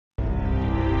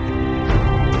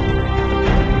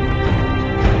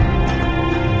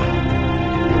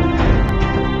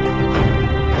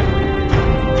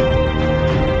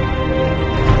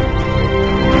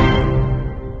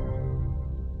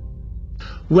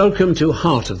Welcome to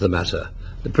Heart of the Matter,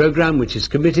 the programme which is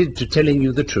committed to telling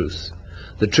you the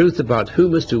truth about who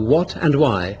must do what and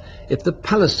why if the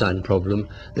Palestine problem,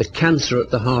 the cancer at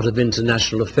the heart of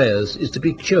international affairs, is to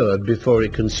be cured before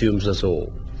it consumes us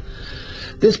all.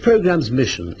 This programme's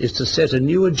mission is to set a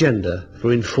new agenda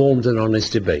for informed and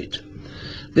honest debate.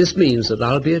 This means that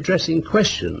I'll be addressing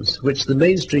questions which the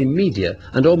mainstream media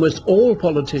and almost all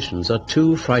politicians are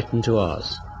too frightened to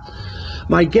ask.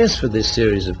 My guests for this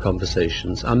series of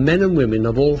conversations are men and women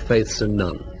of all faiths and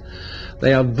none.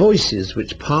 They are voices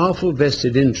which powerful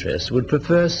vested interests would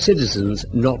prefer citizens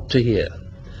not to hear.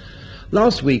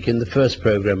 Last week, in the first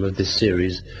programme of this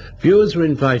series, viewers were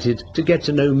invited to get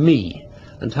to know me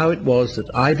and how it was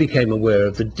that I became aware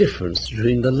of the difference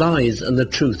between the lies and the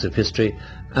truth of history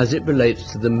as it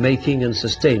relates to the making and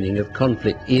sustaining of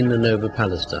conflict in and over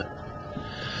Palestine.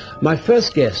 My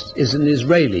first guest is an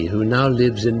Israeli who now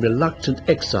lives in reluctant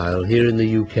exile here in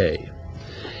the UK.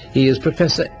 He is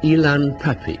Professor Ilan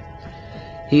Pappe.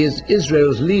 He is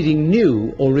Israel's leading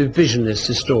new or revisionist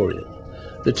historian.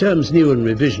 The terms new and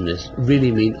revisionist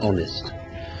really mean honest.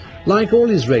 Like all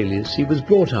Israelis, he was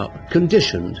brought up,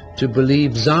 conditioned to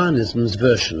believe Zionism's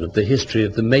version of the history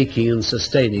of the making and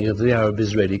sustaining of the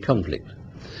Arab-Israeli conflict.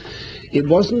 It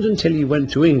wasn't until he went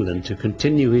to England to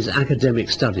continue his academic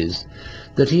studies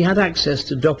that he had access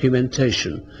to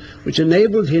documentation which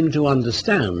enabled him to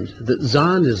understand that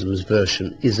Zionism's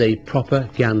version is a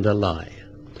propaganda lie.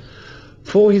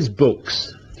 For his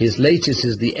books, his latest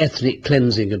is The Ethnic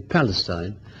Cleansing of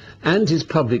Palestine, and his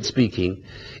public speaking,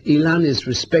 Ilan is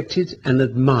respected and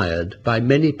admired by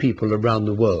many people around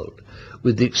the world,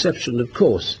 with the exception, of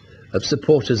course, of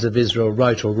supporters of Israel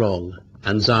right or wrong,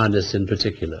 and Zionists in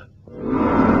particular.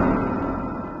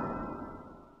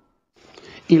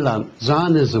 Ilan,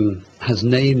 Zionism has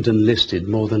named and listed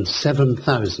more than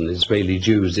 7,000 Israeli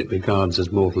Jews it regards as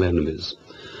mortal enemies.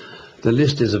 The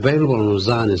list is available on a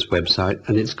Zionist website,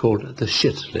 and it's called the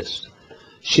SHIT list.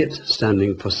 SHIT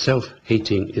standing for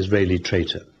self-hating Israeli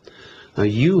traitor. Now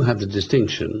you have the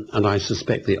distinction, and I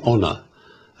suspect the honour,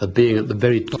 of being at the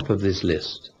very top of this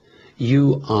list.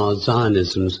 You are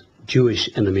Zionism's Jewish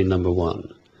enemy number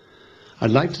one.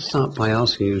 I'd like to start by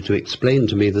asking you to explain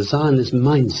to me the Zionist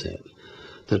mindset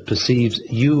that perceives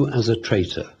you as a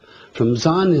traitor. From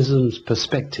Zionism's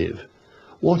perspective,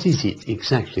 what is it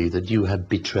exactly that you have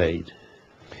betrayed?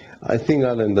 I think,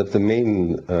 Alan, that the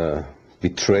main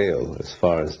betrayal, as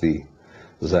far as the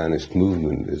Zionist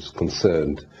movement is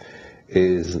concerned,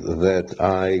 is that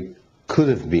I could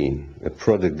have been a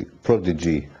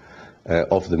prodigy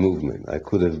of the movement. I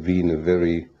could have been a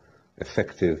very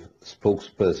effective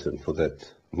spokesperson for that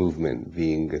movement,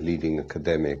 being a leading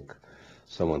academic,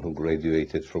 someone who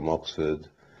graduated from Oxford,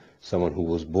 someone who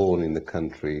was born in the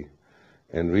country,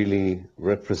 and really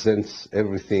represents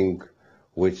everything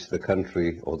which the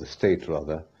country, or the state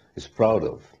rather, is proud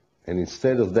of. And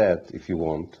instead of that, if you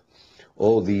want,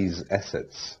 all these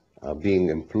assets are being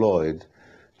employed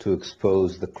to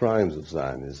expose the crimes of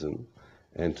Zionism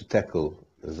and to tackle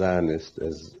Zionist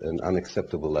as an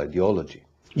unacceptable ideology.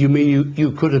 You mean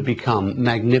you could have become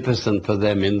magnificent for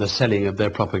them in the selling of their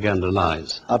propaganda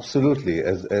lies? Absolutely,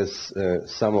 as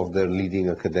some of their leading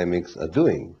academics are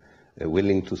doing,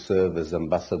 willing to serve as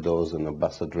ambassadors and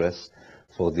ambassadress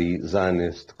for the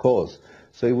Zionist cause.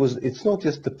 So it's not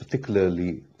just the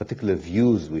particular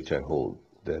views which I hold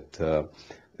that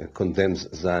condemns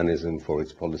Zionism for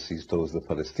its policies towards the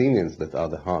Palestinians that are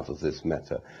the heart of this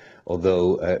matter,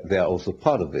 although they are also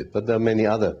part of it. But there are many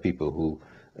other people who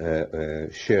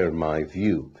share my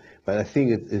view. But I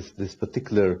think it is this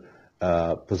particular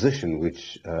position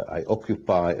which I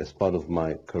occupy as part of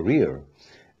my career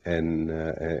and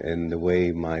the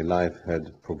way my life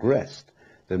had progressed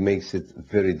that makes it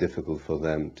very difficult for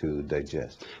them to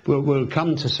digest. We'll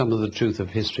come to some of the truth of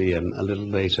history a little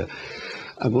later.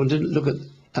 I want to look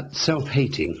at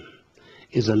self-hating.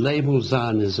 Is a label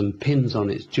Zionism pins on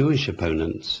its Jewish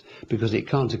opponents because it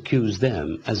can't accuse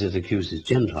them, as it accuses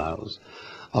Gentiles,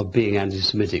 of being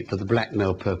anti-Semitic for the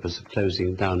blackmail purpose of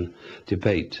closing down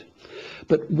debate.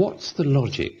 But what's the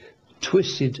logic,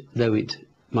 twisted though it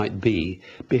might be,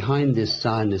 behind this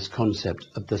Zionist concept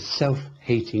of the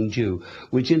self-hating Jew,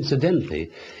 which incidentally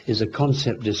is a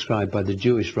concept described by the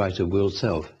Jewish writer Will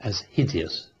Self as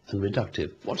hideous and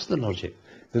reductive? What's the logic?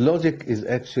 The logic is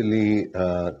actually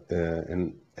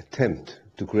an attempt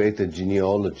to create a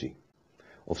genealogy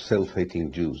of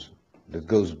self-hating Jews that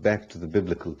goes back to the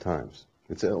biblical times.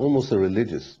 It's almost a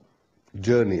religious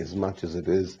journey as much as it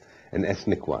is an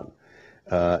ethnic one.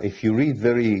 If you read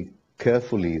very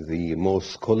carefully the more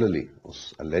scholarly, or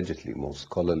allegedly more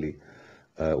scholarly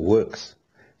works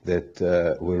that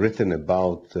were written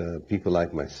about people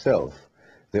like myself,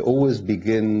 they always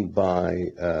begin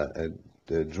by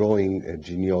drawing a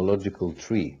genealogical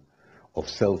tree of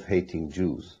self-hating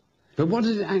Jews. But what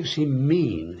does it actually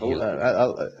mean?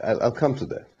 I'll come to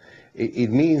that.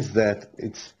 It means that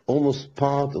it's almost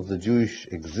part of the Jewish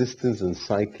existence and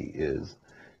psyche is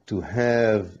to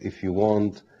have, if you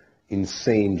want,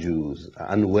 insane Jews,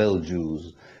 unwell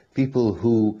Jews, people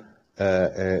who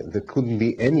there couldn't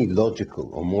be any logical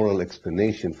or moral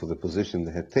explanation for the position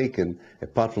they had taken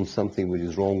apart from something which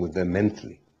is wrong with them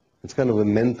mentally. It's kind of a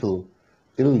mental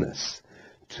illness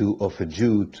of a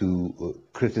Jew to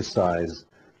criticize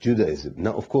Judaism.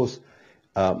 Now, of course,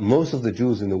 most of the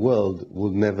Jews in the world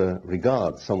would never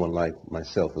regard someone like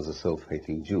myself as a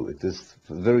self-hating Jew. It is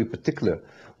a very particular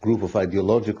group of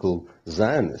ideological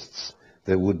Zionists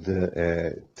that would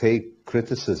take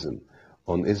criticism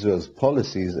on Israel's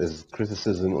policies as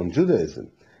criticism on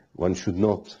Judaism. One should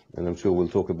not, and I'm sure we'll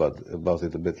talk about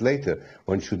it a bit later,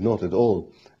 one should not at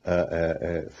all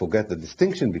forget the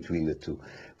distinction between the two.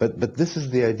 But this is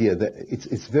the idea, that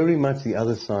it's very much the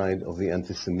other side of the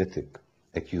anti-Semitic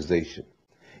accusation.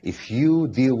 If you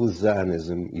deal with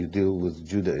Zionism, you deal with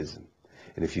Judaism.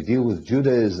 And if you deal with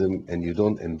Judaism and you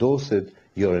don't endorse it,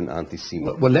 you're an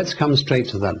anti-Semite. Well, let's come straight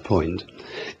to that point.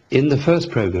 In the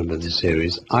first program of this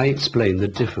series, I explained the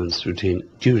difference between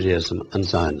Judaism and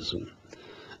Zionism.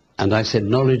 And I said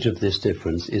knowledge of this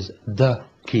difference is the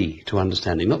key to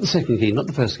understanding. Not the second key, not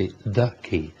the first key, the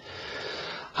key.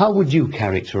 How would you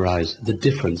characterize the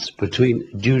difference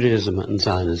between Judaism and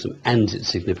Zionism and its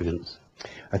significance?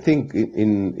 I think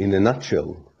in a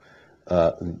nutshell,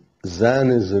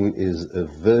 Zionism is a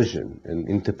version, an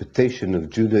interpretation of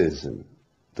Judaism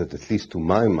that, at least to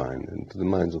my mind, and to the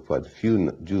minds of quite a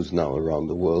few Jews now around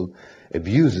the world,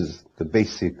 abuses the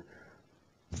basic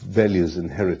values and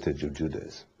heritage of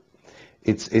Judaism.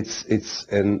 It's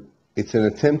an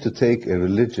attempt to take a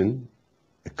religion,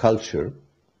 a culture,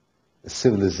 a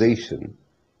civilization,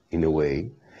 in a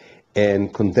way,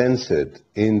 and condense it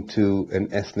into an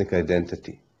ethnic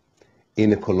identity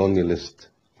in a colonialist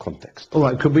context. All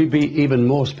right, could we be even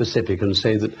more specific and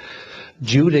say that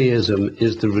Judaism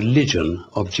is the religion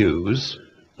of Jews,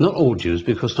 not all Jews,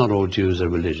 because not all Jews are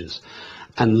religious,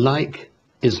 and like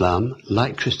Islam,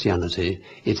 like Christianity,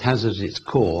 it has at its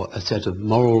core a set of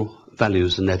moral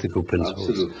values and ethical principles.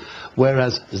 Absolutely.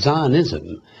 Whereas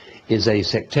Zionism is a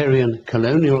sectarian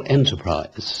colonial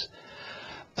enterprise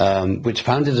which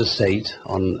founded a state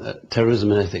on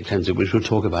terrorism and ethnic cleansing, which we'll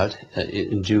talk about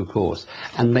in due course,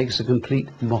 and makes a complete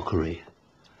mockery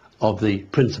of the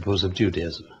principles of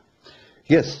Judaism.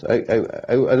 Yes, I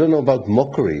don't know about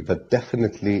mockery, but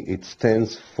definitely it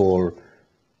stands for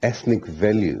ethnic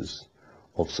values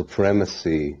of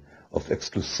supremacy, of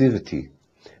exclusivity,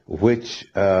 which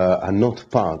are not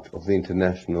part of the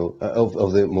international,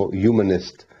 of the more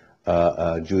humanist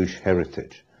Jewish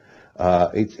heritage.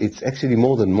 It's actually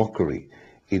more than mockery.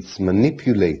 It's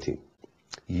manipulating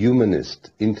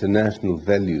humanist international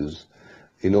values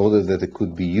in order that it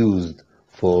could be used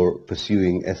for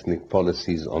pursuing ethnic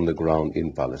policies on the ground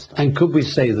in Palestine. And could we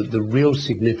say that the real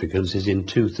significance is in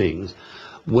two things?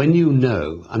 When you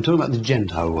know, I'm talking about the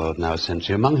Gentile world now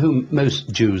essentially, among whom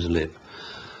most Jews live,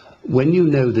 when you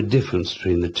know the difference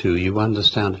between the two, you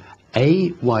understand, A,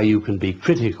 why you can be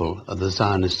critical of the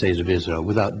Zionist state of Israel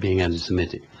without being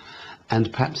anti-Semitic,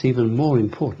 and perhaps even more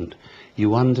important,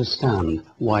 you understand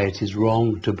why it is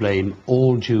wrong to blame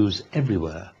all Jews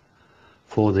everywhere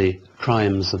for the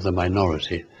crimes of the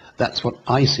minority. That's what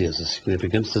I see as a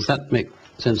significance. Does that make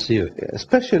sense to you?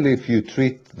 Especially if you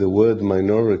treat the word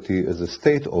minority as a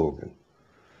state organ.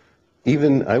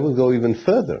 Even, I will go even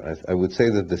further. I would say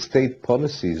that the state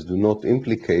policies do not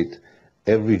implicate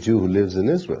every Jew who lives in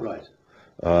Israel.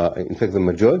 Right. In fact, the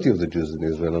majority of the Jews in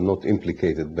Israel are not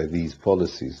implicated by these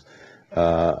policies.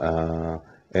 And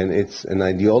it's an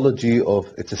ideology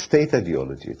it's a state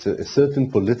ideology. It's a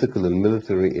certain political and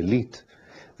military elite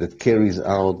that carries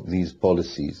out these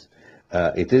policies.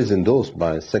 It is endorsed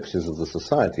by sections of the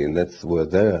society, and that's where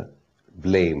their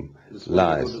blame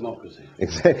lies. Democracy.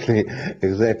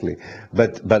 Exactly.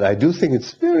 But I do think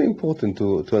it's very important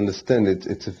to understand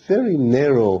it's a very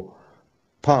narrow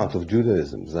part of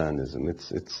Judaism, Zionism.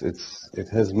 It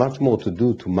has much more to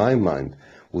do, to my mind,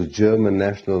 with German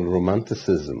national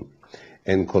romanticism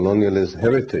and colonialist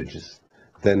heritages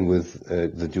than with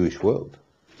the Jewish world.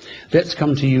 Let's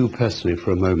come to you personally for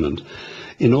a moment.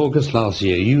 In August last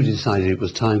year, you decided it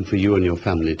was time for you and your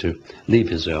family to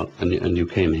leave Israel, and you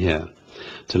came here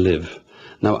to live.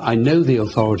 Now, I know the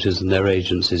authorities and their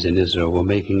agencies in Israel were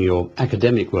making your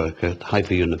academic work at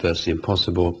Haifa University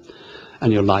impossible,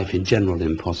 and your life in general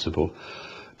impossible,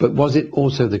 But was it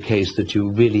also the case that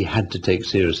you really had to take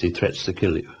seriously threats to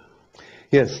kill you?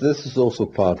 Yes, this is also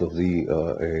part of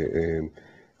the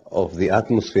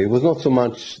atmosphere. It was not so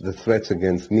much the threats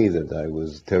against me that I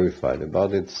was terrified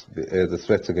about. It's the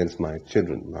threats against my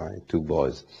children, my two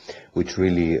boys, which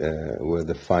really were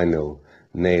the final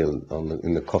nail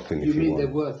in the coffin. You mean there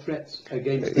were threats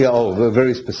against them? Yeah,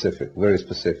 very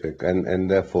specific,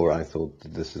 and therefore I thought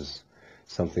that this is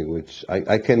something which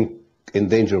I can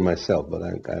endanger myself, but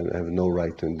I have no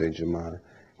right to endanger my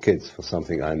kids for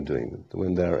something I'm doing.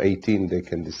 When they're 18, they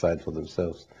can decide for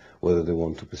themselves whether they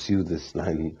want to pursue this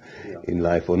line in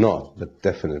life or not, but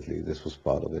definitely this was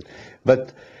part of it.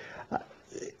 But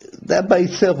that by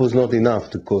itself was not enough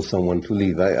to cause someone to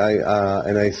leave.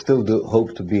 And I still do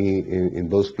hope to be in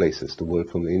both places, to work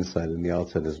from the inside and the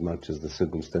outside as much as the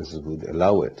circumstances would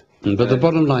allow it. But the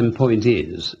bottom line point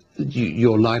is,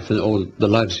 your life or the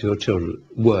lives of your children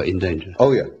were in danger.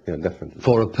 Oh yeah, definitely.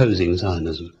 For opposing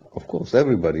Zionism. Of course,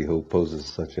 everybody who opposes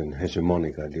such an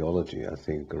hegemonic ideology, I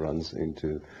think, runs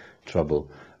into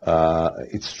trouble.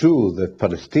 It's true that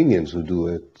Palestinians who do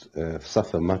it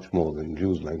suffer much more than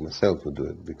Jews like myself who do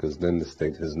it, because then the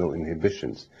state has no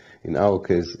inhibitions. In our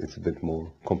case, it's a bit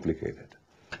more complicated.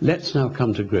 Let's now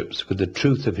come to grips with the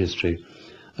truth of history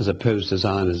as opposed to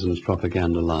Zionism's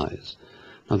propaganda lies.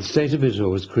 Now, the State of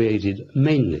Israel was created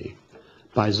mainly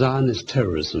by Zionist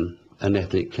terrorism and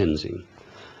ethnic cleansing.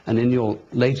 And in your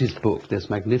latest book, this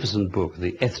magnificent book,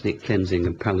 The Ethnic Cleansing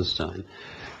of Palestine,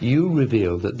 you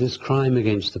reveal that this crime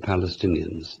against the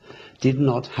Palestinians did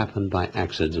not happen by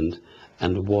accident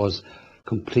and was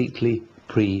completely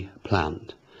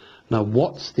pre-planned. Now,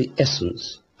 what's the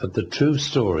essence of the true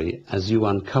story as you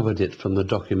uncovered it from the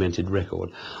documented record?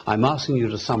 I'm asking you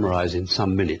to summarize in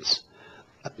some minutes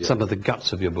some of the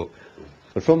guts of your book.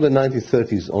 But from the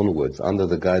 1930s onwards, under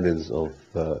the guidance of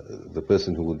the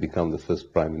person who would become the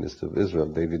first Prime Minister of Israel,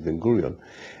 David Ben-Gurion,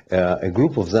 a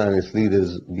group of Zionist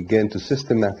leaders began to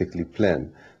systematically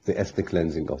plan the ethnic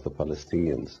cleansing of the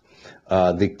Palestinians.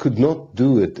 They could not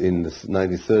do it in the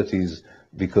 1930s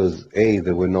because, A,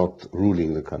 they were not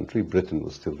ruling the country. Britain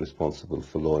was still responsible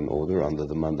for law and order under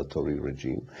the mandatory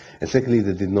regime. And secondly,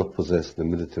 they did not possess the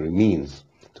military means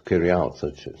to carry out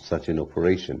such an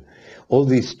operation. All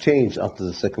these changed after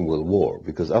the Second World War,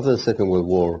 because after the Second World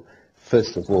War,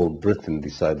 first of all, Britain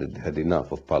decided had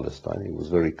enough of Palestine. It was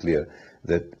very clear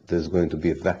that there's going to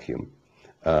be a vacuum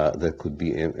that could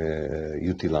be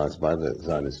utilized by the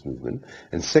Zionist movement.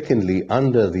 And secondly,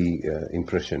 under the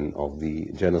impression of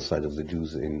the genocide of the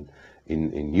Jews in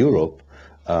Europe,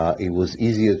 it was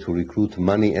easier to recruit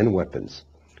money and weapons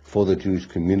for the Jewish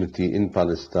community in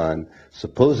Palestine,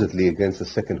 supposedly against a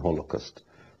second Holocaust,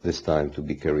 this time to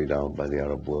be carried out by the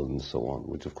Arab world and so on,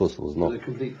 which of course was not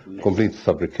complete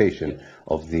fabrication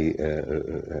of the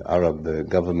Arab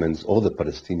governments or the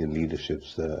Palestinian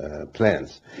leadership's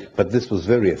plans. But this was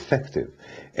very effective.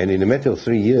 And in a matter of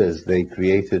 3 years, they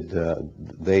created,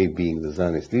 they being the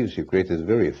Zionist leadership, created a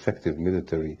very effective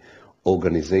military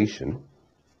organization,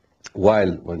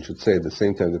 while, one should say, at the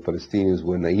same time, the Palestinians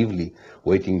were naively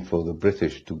waiting for the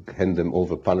British to hand them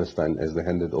over Palestine as they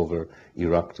handed over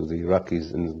Iraq to the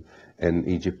Iraqis and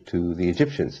Egypt to the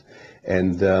Egyptians.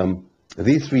 And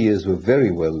these 3 years were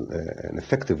very well and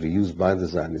effectively used by the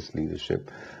Zionist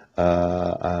leadership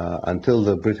until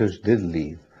the British did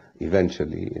leave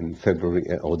eventually in February,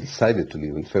 or decided to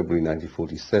leave in February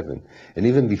 1947. And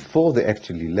even before they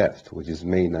actually left, which is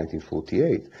May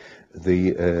 1948,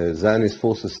 the Zionist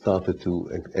forces started to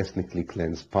ethnically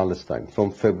cleanse Palestine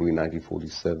from February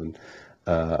 1947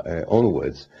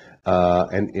 onwards.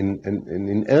 And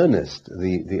in earnest,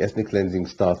 the ethnic cleansing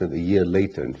started a year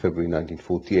later, in February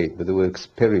 1948, but there were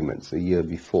experiments a year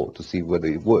before to see whether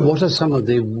it worked. What are some of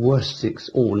the worst,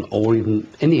 or even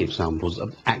any examples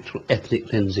of actual ethnic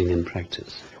cleansing in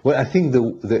practice? Well, I think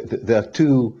there are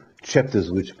two chapters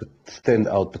which stand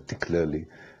out particularly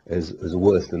as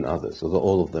worse than others, although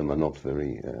all of them are not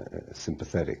very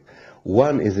sympathetic.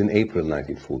 One is in April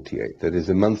 1948, that is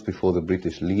a month before the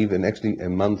British leave, and actually a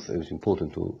month, it's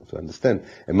important to understand,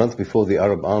 a month before the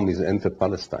Arab armies enter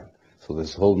Palestine. So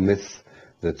this whole myth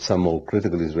that some more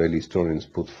critical Israeli historians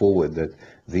put forward that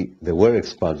there were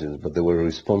expulsions, but they were a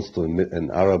response to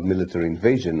an Arab military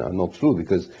invasion are not true,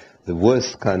 because the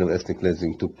worst kind of ethnic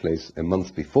cleansing took place a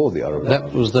month before the Arab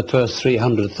armies. That was the first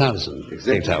 300,000.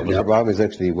 Exactly. The Arab armies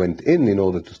actually went in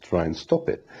order to try and stop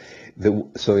it.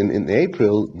 So in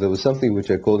April, there was something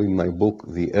which I call in my book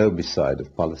the herbicide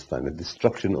of Palestine, the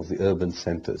destruction of the urban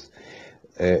centers.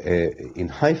 In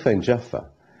Haifa and Jaffa,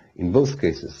 in both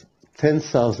cases, tens of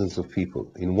thousands of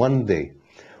people in one day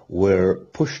were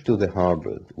pushed to the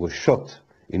harbor, were shot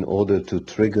in order to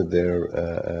trigger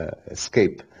their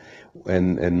escape,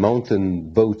 and mountain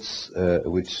boats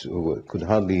which could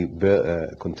hardly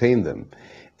contain them.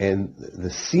 And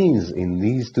the scenes in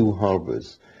these two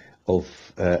harbors of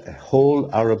whole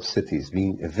Arab cities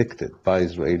being evicted by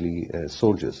Israeli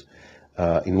soldiers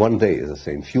in one day, as I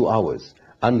say, in few hours,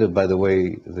 under, by the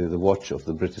way, the watch of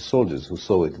the British soldiers who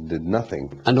saw it and did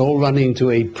nothing. And all running to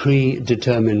a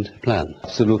predetermined plan.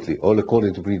 Absolutely, all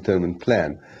according to predetermined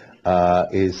plan,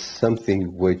 is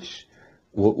something which,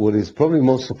 what is probably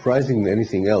most surprising than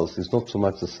anything else is not so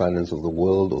much the silence of the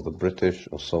world or the British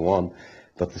or so on,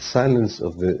 but the silence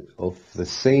of the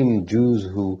same Jews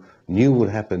who knew what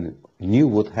happened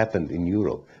in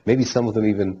Europe. Maybe some of them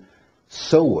even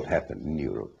saw what happened in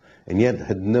Europe, and yet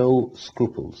had no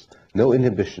scruples, no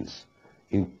inhibitions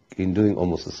in doing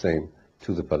almost the same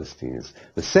to the Palestinians.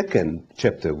 The second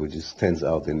chapter, which stands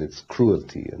out in its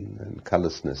cruelty and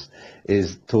callousness,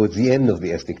 is towards the end of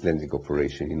the ethnic cleansing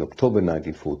operation in October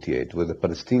 1948, where the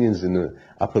Palestinians in the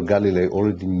Upper Galilee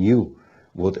already knew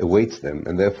what awaits them,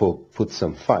 and therefore put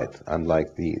some fight,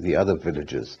 unlike the other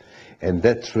villages. And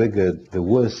that triggered the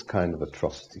worst kind of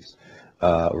atrocities.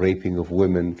 Raping of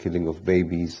women, killing of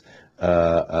babies,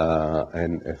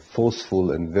 and a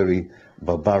forceful and very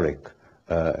barbaric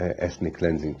ethnic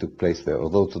cleansing took place there.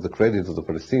 Although, to the credit of the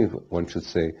Palestinians, one should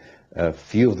say,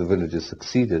 few of the villages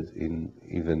succeeded in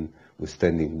even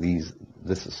withstanding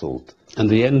this assault. And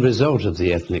the end result of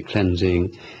the ethnic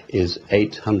cleansing is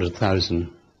 800,000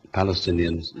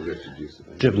 Palestinians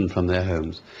driven from their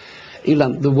homes.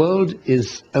 Ilan, the world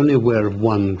is only aware of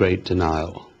one great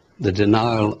denial, the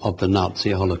denial of the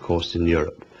Nazi Holocaust in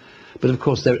Europe. But of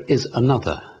course there is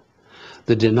another,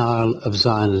 the denial of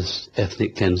Zionist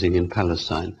ethnic cleansing in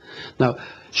Palestine. Now,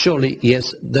 surely,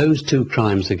 yes, those two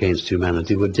crimes against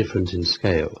humanity were different in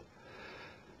scale.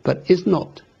 But is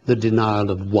not the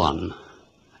denial of one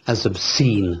as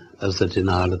obscene as the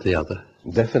denial of the other?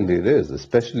 Definitely it is,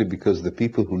 especially because the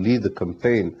people who lead the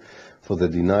campaign for the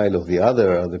denial of the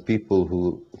other are the people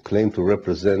who claim to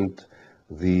represent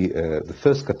the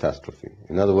first catastrophe.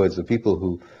 In other words, the people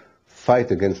who fight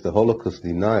against the Holocaust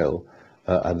denial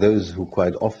are those who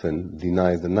quite often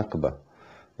deny the Nakba,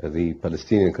 the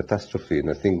Palestinian catastrophe.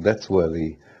 And I think that's where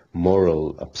the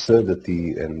moral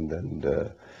absurdity and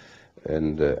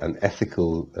an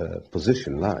ethical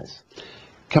position lies.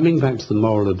 Coming back to the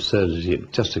moral absurdity,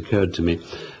 it just occurred to me,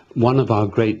 one of our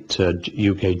great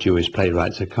UK Jewish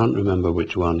playwrights, I can't remember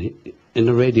which one, in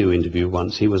a radio interview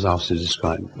once, he was asked to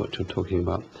describe what you're talking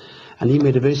about. And he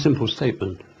made a very simple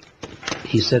statement.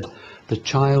 He said, the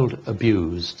child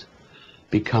abused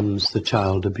becomes the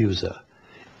child abuser.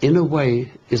 In a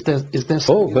way, is there something?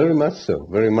 Oh, very much so,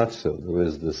 very much so. There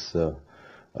is this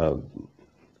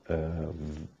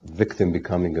victim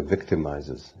becoming a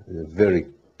victimizers, in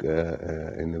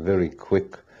a very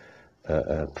quick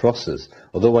process.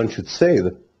 Although one should say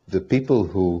that the people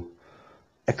who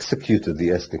executed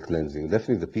the ethnic cleansing,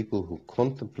 definitely the people who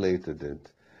contemplated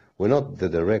it, were not the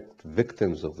direct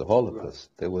victims of the Holocaust.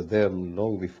 Right. They were there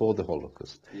long before the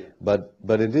Holocaust. Yeah.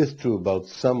 But it is true about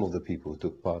some of the people who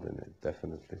took part in it,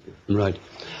 definitely. Right.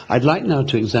 I'd like now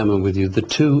to examine with you the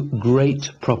two great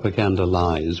propaganda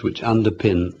lies which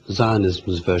underpin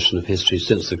Zionism's version of history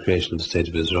since the creation of the State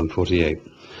of Israel in 1948.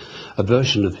 A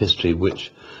version of history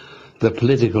which the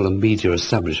political and media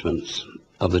establishments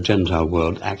of the Gentile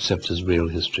world accept as real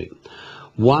history.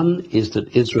 One is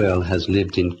that Israel has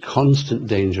lived in constant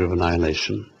danger of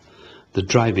annihilation, the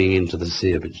driving into the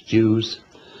sea of its Jews.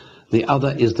 The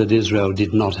other is that Israel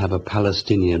did not have a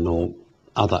Palestinian or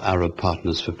other Arab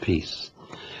partners for peace.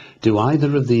 Do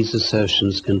either of these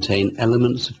assertions contain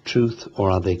elements of truth, or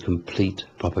are they complete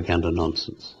propaganda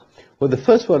nonsense? Well, the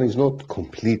first one is not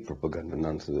complete propaganda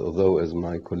nonsense, although, as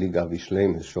my colleague Avi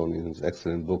Shleim has shown in his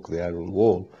excellent book, The Iron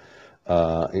Wall,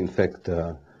 in fact,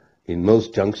 in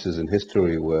most junctures in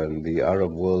history when the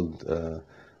Arab world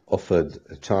offered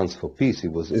a chance for peace,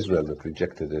 it was Israel that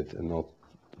rejected it and not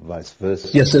vice versa.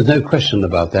 Yes, there's no question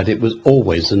about that. It was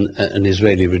always an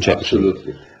Israeli rejection.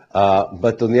 Absolutely.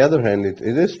 But on the other hand, it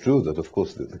is true that, of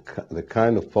course, the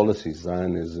kind of policies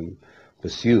Zionism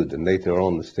pursued, and later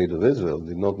on the State of Israel,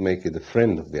 did not make it a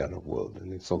friend of the Arab world.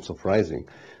 And it's not surprising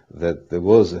that there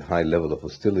was a high level of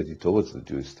hostility towards the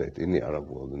Jewish state in the Arab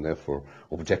world, and therefore,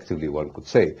 objectively, one could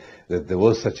say that there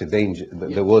was such a danger,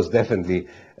 that there was definitely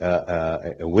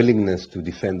a willingness to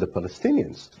defend the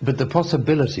Palestinians. But the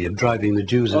possibility of driving the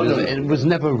Jews it was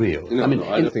never real. No,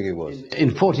 I don't think it was. In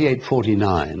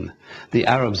 1948-49, the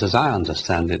Arabs, as I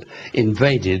understand it,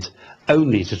 invaded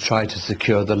only to try to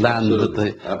secure the land.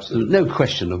 Absolutely. No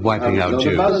question of wiping out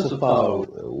Jews. The balance of power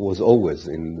was always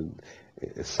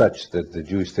such that the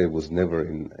Jewish state was never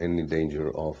in any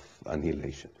danger of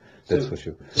annihilation. That's for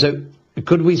sure. So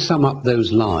could we sum up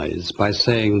those lies by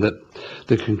saying that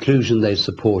the conclusion they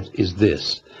support is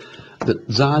this, that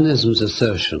Zionism's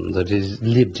assertion that it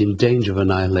lived in danger of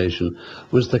annihilation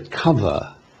was the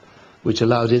cover which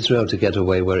allowed Israel to get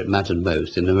away where it mattered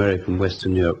most, in American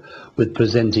Western Europe, with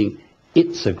presenting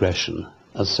its aggression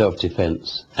as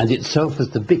self-defense and itself as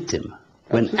the victim,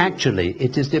 when actually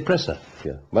it is the oppressor?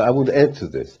 Yeah, but I would add to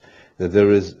this that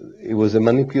it was a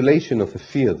manipulation of a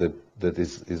fear that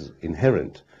is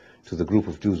inherent to the group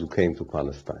of Jews who came to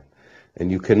Palestine.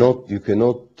 And you cannot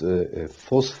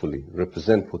forcefully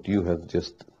represent what you have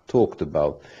just talked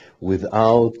about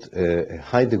without a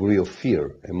high degree of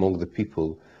fear among the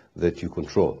people that you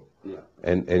control. Yeah.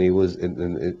 And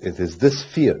it is this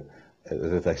fear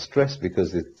that I stress,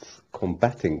 because it's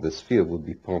combating this fear would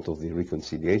be part of the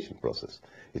reconciliation process.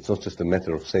 It's not just a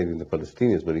matter of saving the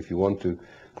Palestinians, but if you want to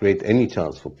create any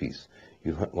chance for peace,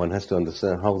 one has to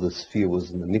understand how this fear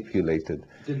was manipulated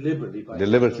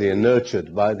deliberately and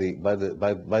nurtured by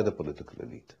the political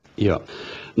elite. Yeah.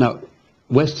 Now,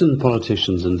 Western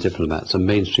politicians and diplomats and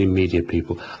mainstream media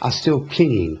people are still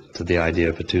clinging to the idea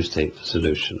of a two-state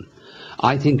solution.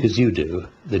 I think, as you do,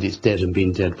 that it's dead and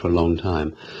been dead for a long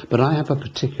time. But I have a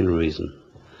particular reason.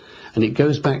 And it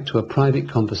goes back to a private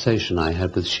conversation I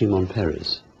had with Shimon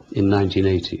Peres in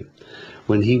 1980,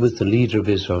 when he was the leader of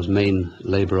Israel's main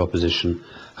labor opposition,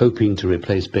 hoping to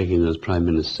replace Begin as prime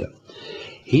minister.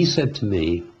 He said to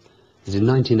me that in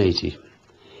 1980,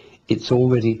 it's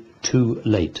already too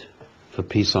late for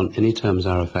peace on any terms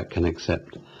Arafat can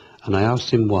accept. And I asked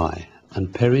him why,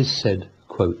 and Peres said,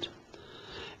 quote,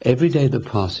 "Every day that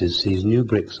passes sees new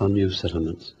bricks on new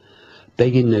settlements.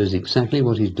 Begin knows exactly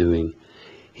what he's doing.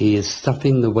 He is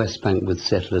stuffing the West Bank with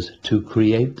settlers to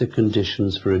create the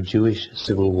conditions for a Jewish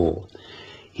civil war.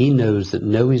 He knows that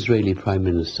no Israeli prime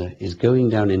minister is going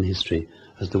down in history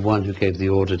as the one who gave the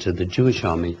order to the Jewish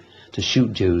army to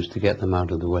shoot Jews to get them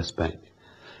out of the West Bank."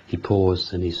 He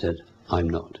paused and he said, "I'm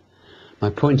not." My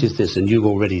point is this, and you've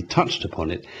already touched upon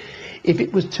it. If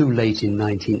it was too late in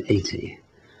 1980,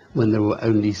 when there were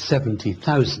only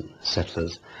 70,000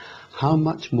 settlers, how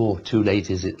much more too late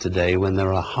is it today when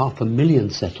there are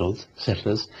 500,000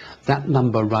 settlers, that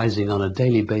number rising on a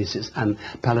daily basis, and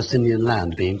Palestinian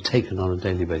land being taken on a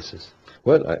daily basis?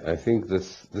 Well, I think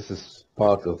this is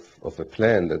part of a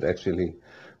plan that actually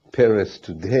Peres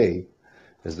today,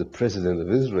 as the president of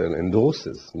Israel,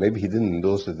 endorses. Maybe he didn't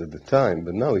endorse it at the time,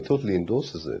 but now he totally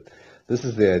endorses it. This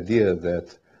is the idea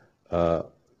that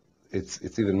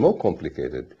it's even more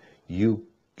complicated.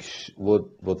 What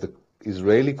the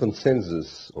Israeli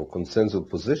consensus or consensus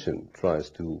position tries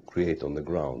to create on the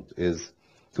ground is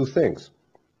two things: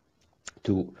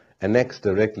 to annex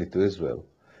directly to Israel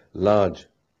large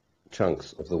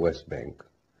chunks of the West Bank,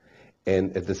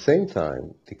 and at the same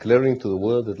time declaring to the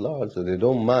world at large that they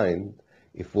don't mind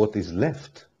if what is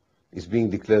left is being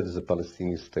declared as a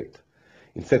Palestinian state.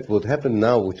 In fact, what happened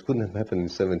now, which couldn't have happened in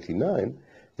 1979,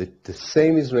 that the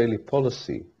same Israeli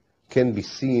policy can be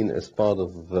seen as part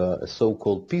of a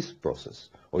so-called peace process,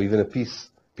 or even a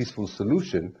peaceful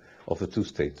solution of a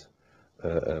two-state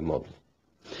model.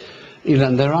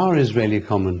 Ilan, there are Israeli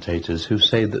commentators who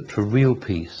say that for real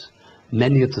peace,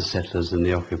 many of the settlers in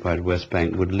the occupied West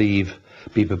Bank would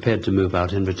be prepared to move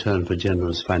out in return for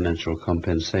generous financial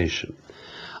compensation.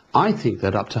 I think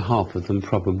that up to half of them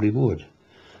probably would,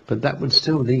 but that would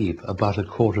still leave about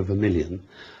 250,000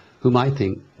 whom I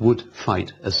think would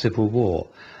fight a civil war.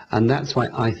 And that's why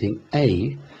I think,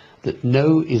 A, that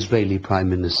no Israeli prime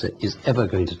minister is ever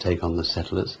going to take on the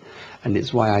settlers, and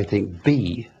it's why I think,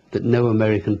 B, that no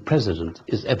American president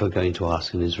is ever going to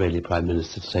ask an Israeli prime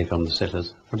minister to take on the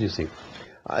settlers. What do you think?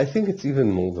 I think it's even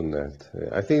more than that.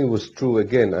 I think it was true,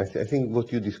 again, I think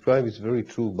what you describe is very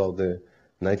true about the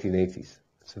 1980s.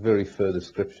 It's a very fair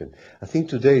description. I think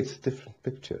today it's a different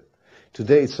picture.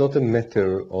 Today it's not a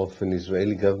matter of an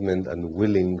Israeli government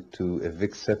unwilling to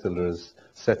evict settlers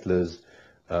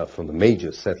from the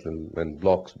major settlement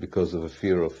blocks because of a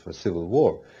fear of a civil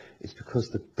war. It's because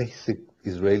the basic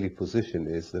Israeli position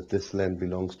is that this land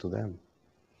belongs to them.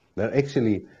 They're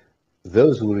actually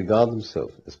those who regard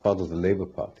themselves as part of the Labour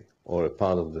Party or a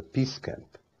part of the peace camp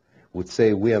would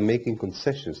say, we are making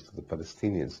concessions to the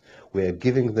Palestinians. We are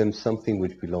giving them something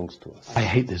which belongs to us. I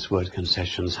hate this word,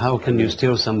 concessions. How can you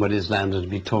steal somebody's land and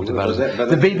be talked about as...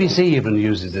 The BBC even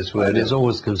uses this word. It's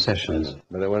always concessions.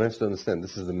 But one has to understand,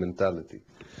 this is the mentality.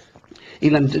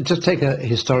 Ilan, just take a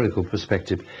historical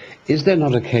perspective. Is there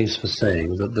not a case for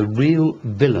saying that the real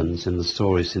villains in the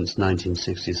story since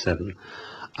 1967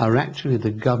 are actually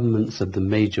the governments of the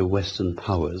major Western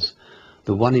powers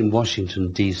the one in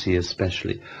Washington, D.C.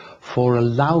 especially, for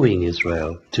allowing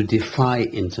Israel to defy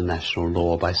international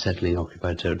law by settling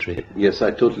occupied territory? Yes,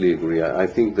 I totally agree. I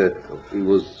think that it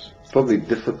was probably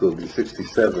difficult in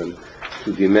 '67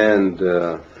 to demand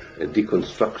a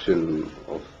deconstruction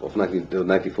of the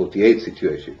 1948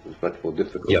 situation. It was much more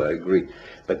difficult, Yep. I agree.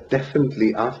 But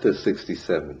definitely after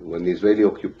 '67, when the Israeli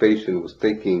occupation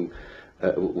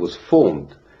was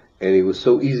formed, and it was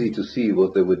so easy to see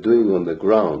what they were doing on the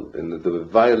ground, and that they were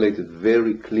violated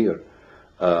very clear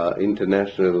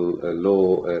international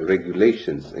law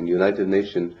regulations and United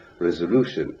Nations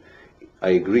resolution, I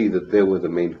agree that they were the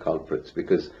main culprits,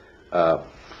 because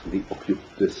the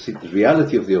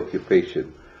reality of the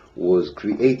occupation was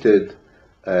created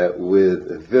with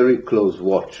a very close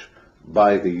watch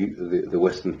by the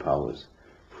Western powers,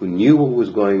 who knew what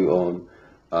was going on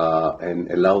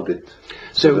and allowed it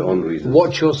for their own reasons. So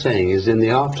what you're saying is, in the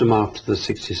aftermath of the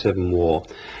 '67 war,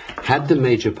 had the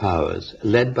major powers,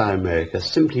 led by America,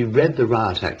 simply read the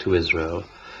Riot Act to Israel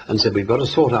and said, we've got to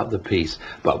sort out the peace,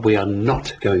 but we are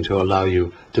not going to allow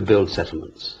you to build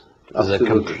settlements. There's a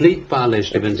complete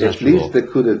violation of international law. At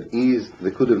least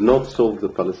they could have not solved the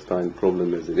Palestine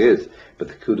problem as it is, but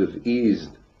they could have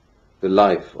eased the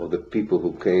life of the people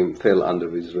who fell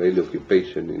under Israeli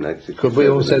occupation in 1967. Could we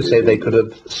also say they could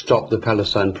have stopped the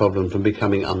Palestine problem from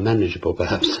becoming unmanageable,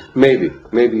 perhaps? Maybe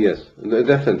yes,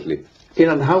 definitely.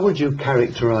 Ilan, how would you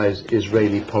characterize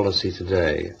Israeli policy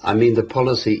today? I mean the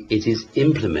policy it is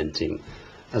implementing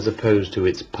as opposed to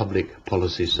its public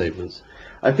policy statements.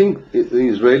 I think the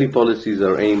Israeli policies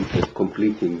are aimed at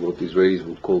completing what Israelis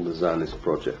would call the Zionist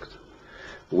project,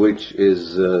 which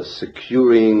is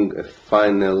securing a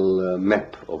final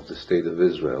map of the State of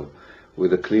Israel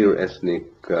with a clear ethnic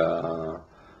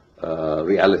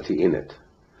reality in it.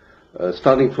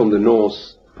 Starting from the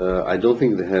north, I don't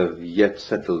think they have yet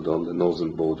settled on the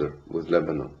northern border with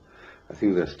Lebanon. I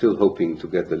think they're still hoping to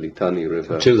get the Litani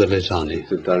River. To the Litani.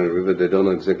 To the Litani River. They don't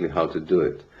know exactly how to do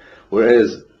it.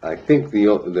 Whereas I think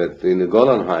that in the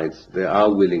Golan Heights, they are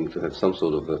willing to have some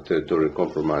sort of a territorial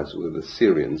compromise with the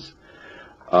Syrians.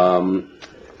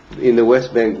 In the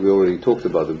West Bank, we already talked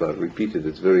about it, but repeated,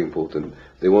 it's very important.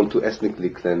 They want to ethnically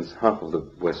cleanse half of the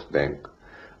West Bank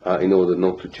in order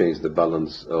not to change the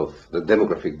balance of the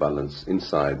demographic balance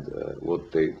inside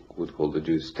what they would call the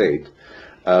Jewish state.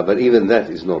 But even that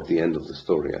is not the end of the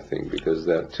story, I think, because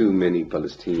there are too many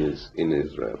Palestinians in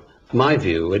Israel. My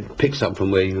view, it picks up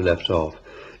from where you left off,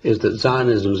 is that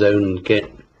Zionism's own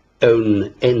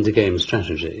end-game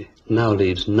strategy now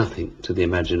leaves nothing to the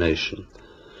imagination.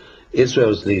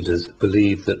 Israel's leaders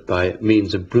believe that by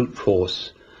means of brute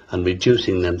force and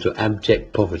reducing them to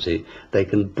abject poverty, they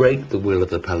can break the will of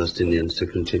the Palestinians to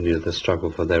continue the struggle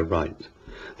for their rights.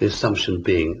 The assumption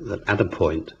being that at a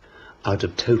point, out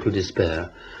of total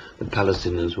despair, the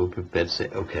Palestinians will be prepared to say,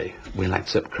 okay, we'll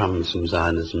accept crumbs from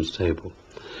Zionism's table.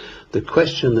 The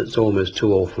question that's almost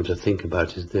too awful to think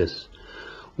about is this: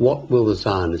 what will the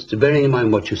Zionists do? Bearing in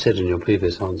mind what you said in your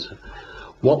previous answer,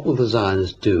 what will the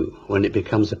Zionists do when it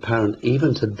becomes apparent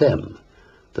even to them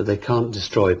that they can't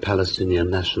destroy Palestinian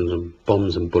nationalism,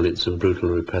 bombs and bullets and brutal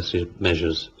repressive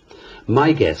measures?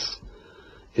 My guess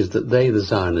is that they, the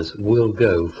Zionists, will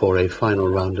go for a final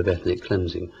round of ethnic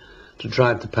cleansing to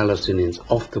drive the Palestinians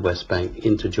off the West Bank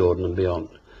into Jordan and beyond.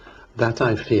 That,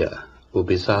 I fear, will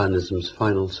be Zionism's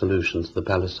final solution to the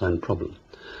Palestine problem.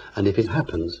 And if it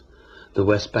happens, the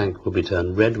West Bank will be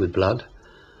turned red with blood,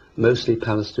 mostly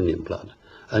Palestinian blood.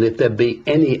 And if there be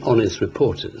any honest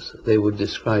reporters, they would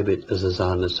describe it as a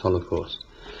Zionist Holocaust.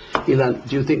 Ilan,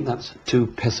 do you think that's too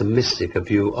pessimistic a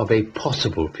view of a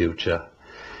possible future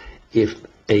if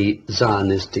a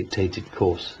Zionist-dictated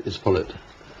course is followed?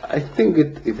 I think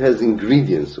it has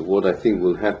ingredients of what I think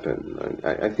will happen.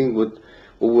 I think what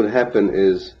will happen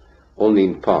is only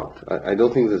in part. I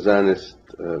don't think the Zionist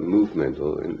movement,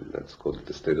 let's call it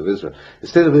the State of Israel, the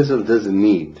State of Israel doesn't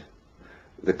need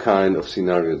the kind of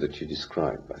scenario that you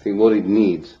describe. I think what it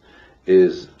needs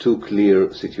is two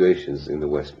clear situations in the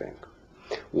West Bank.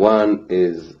 One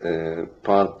is a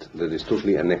part that is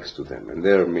totally annexed to them, and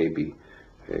there may be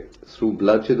through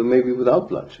bloodshed or maybe without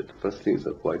bloodshed. Palestinians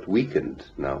are quite weakened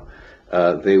now.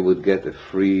 They would get a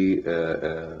free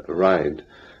ride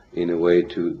in a way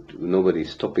to nobody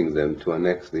stopping them to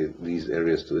annex these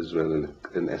areas to Israel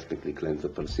and ethnically cleanse the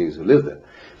Palestinians who live there.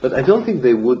 But I don't think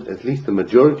they would, at least the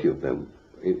majority of them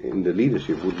in the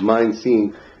leadership, would mind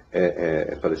seeing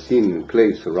a Palestinian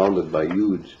enclave surrounded by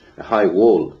huge high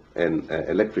wall and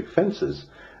electric fences,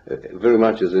 very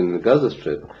much as in the Gaza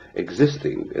Strip,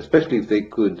 existing, especially if they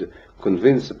could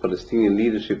convince the Palestinian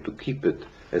leadership to keep it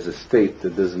as a state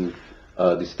that doesn't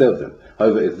disturb them.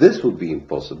 However, if this would be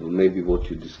impossible, maybe what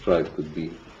you described could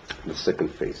be the second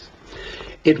phase.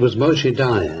 It was Moshe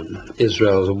Dayan,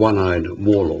 Israel's one-eyed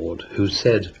warlord, who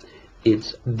said,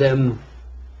 "It's them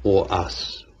or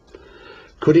us."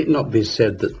 Could it not be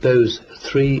said that those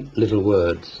three little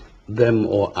words, them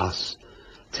or us,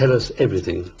 tell us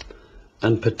everything,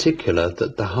 and particular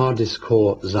that the hardest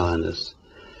core Zionists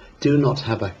do not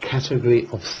have a category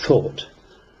of thought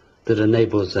that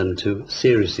enables them to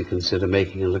seriously consider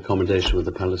making an accommodation with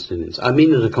the Palestinians? I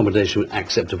mean an accommodation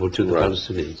acceptable to the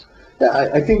Palestinians.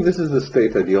 Yeah, I think this is the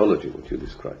state ideology, what you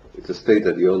describe. It's a state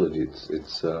ideology.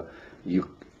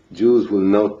 Jews will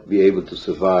not be able to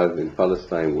survive in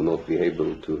Palestine, will not be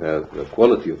able to have a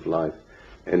quality of life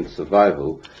and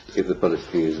survival if the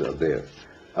Palestinians are there.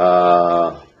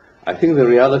 I think the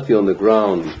reality on the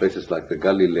ground in places like the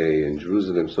Galilee and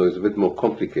Jerusalem, so it's a bit more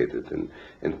complicated.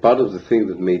 And part of the thing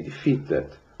that may defeat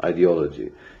that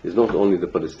ideology is not only the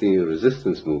Palestinian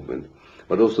resistance movement,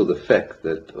 but also the fact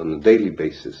that on a daily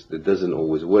basis that doesn't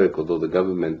always work, although the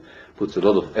government puts a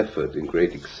lot of effort in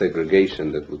creating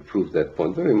segregation that would prove that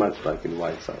point, very much like in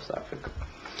white South Africa.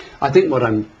 I think what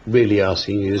I'm really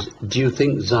asking you is, do you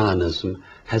think Zionism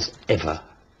has ever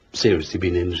seriously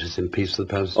been interested in peace for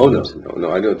the Palestinians? Oh,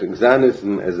 no, I don't think.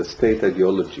 Zionism as a state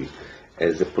ideology,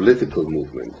 as a political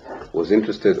movement, was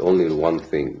interested only in one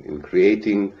thing, in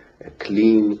creating a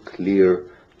clean, clear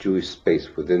Jewish space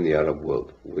within the Arab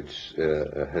world, which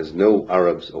has no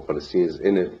Arabs or Palestinians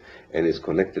in it, and is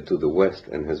connected to the West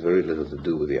and has very little to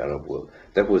do with the Arab world.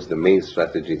 That was the main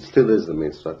strategy, it still is the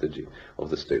main strategy of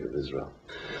the State of Israel.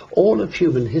 All of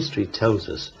human history tells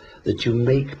us that you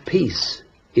make peace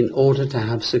in order to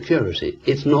have security.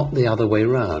 It's not the other way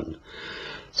round.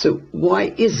 So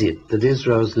why is it that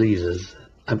Israel's leaders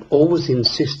have always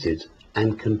insisted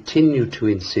and continue to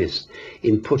insist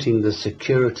in putting the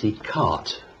security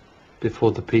cart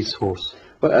before the peace horse?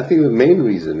 Well, I think the main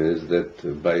reason is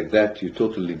that by that you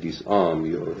totally disarm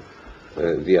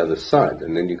the other side,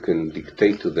 and then you can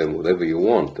dictate to them whatever you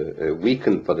want. A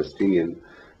weakened Palestinian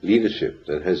leadership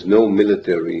that has no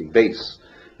military base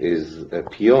is a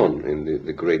peon in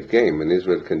the great game, and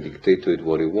Israel can dictate to it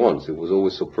what it wants. It was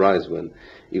always surprised when,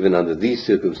 even under these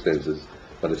circumstances,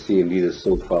 Palestinian leaders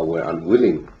so far were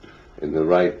unwilling in the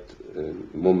right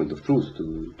moment of truth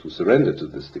to surrender to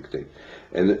this dictate.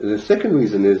 And the second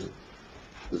reason is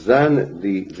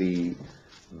the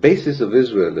basis of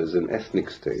Israel as an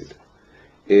ethnic state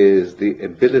is the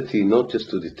ability not just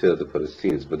to deter the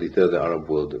Palestinians, but deter the Arab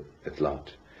world at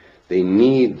large. They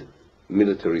need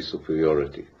military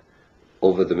superiority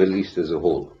over the Middle East as a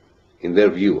whole, in their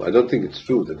view. I don't think it's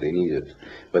true that they need it,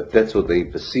 but that's what they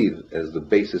perceive as the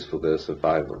basis for their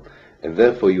survival. And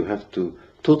therefore you have to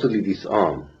totally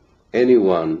disarm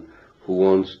anyone who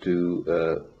wants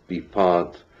to be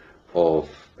part of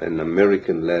an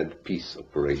American-led peace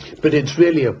operation. But it's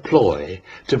really a ploy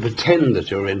to pretend that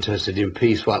you're interested in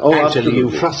peace while actually absolutely.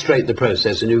 You frustrate the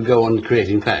process and you go on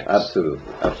creating facts.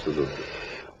 Absolutely, absolutely.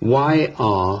 Why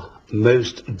are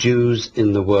most Jews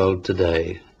in the world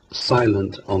today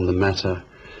silent on the matter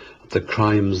of the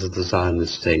crimes of the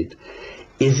Zionist state?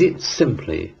 Is it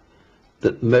simply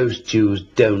that most Jews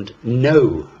don't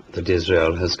know that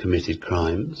Israel has committed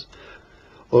crimes?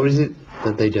 Or is it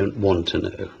that they don't want to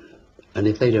know? And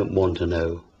if they don't want to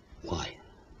know, why?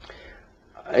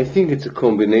 I think it's a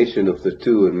combination of the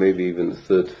two, and maybe even the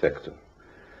third factor.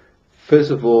 First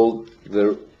of all,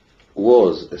 there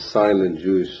was a silent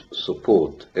Jewish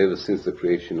support ever since the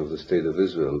creation of the State of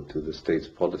Israel to the state's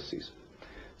policies.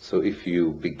 So if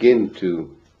you begin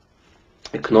to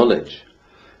acknowledge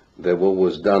that what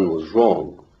was done was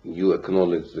wrong, you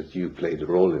acknowledge that you played a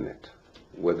role in it,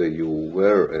 whether you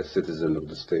were a citizen of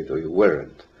the state or you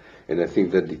weren't. And I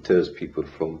think that deters people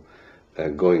from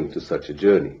going to such a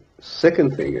journey.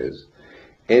 Second thing is,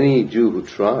 any Jew who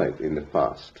tried in the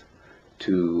past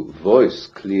to voice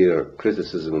clear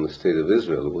criticism on the State of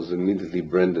Israel was immediately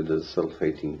branded as a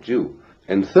self-hating Jew.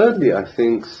 And thirdly, I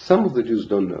think some of the Jews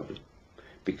don't know,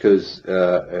 because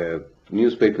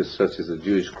newspapers such as the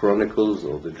Jewish Chronicles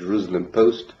or the Jerusalem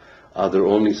Post are their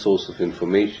only source of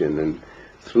information, and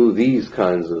through these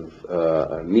kinds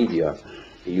of media,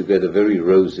 you get a very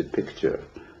rosy picture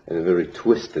and a very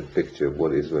twisted picture of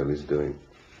what Israel is doing.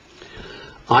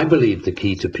 I believe the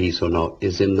key to peace or not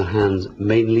is in the hands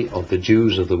mainly of the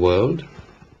Jews of the world,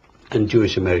 and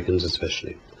Jewish Americans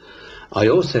especially. I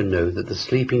also know that the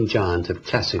sleeping giant of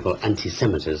classical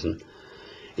anti-Semitism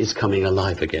is coming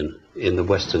alive again in the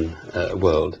Western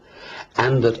world,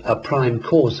 and that a prime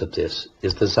cause of this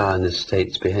is the Zionist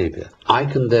state's behavior. I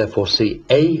can therefore see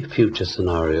a future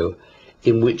scenario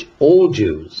in which all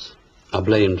Jews are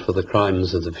blamed for the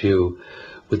crimes of the few,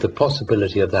 with the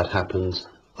possibility of that happens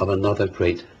of another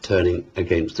great turning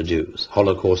against the Jews.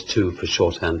 Holocaust 2 for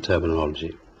shorthand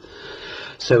terminology.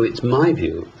 So it's my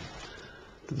view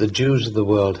that the Jews of the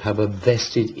world have a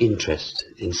vested interest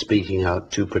in speaking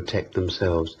out to protect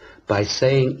themselves by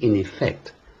saying, in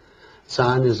effect,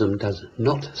 Zionism does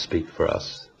not speak for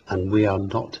us, and we are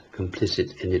not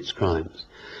complicit in its crimes.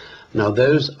 Now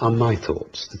those are my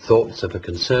thoughts, the thoughts of a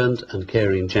concerned and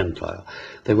caring Gentile.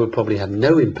 They will probably have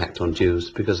no impact on Jews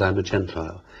because I'm a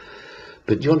Gentile.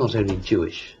 But you're not only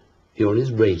Jewish, you're an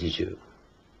Israeli Jew.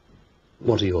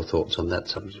 What are your thoughts on that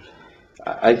subject?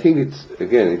 I think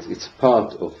it's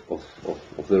part of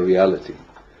the reality.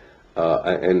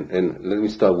 And let me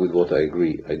start with what I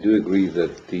agree. I do agree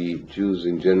that the Jews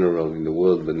in general in the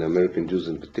world, but the American Jews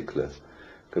in particular,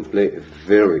 can play a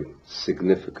very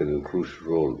significant and crucial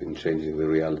role in changing the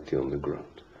reality on the ground.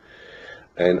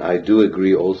 And I do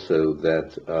agree also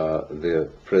that the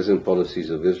present policies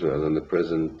of Israel and the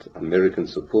present American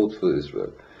support for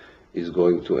Israel is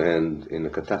going to end in a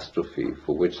catastrophe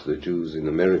for which the Jews in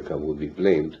America will be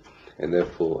blamed, and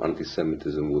therefore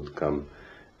anti-Semitism would come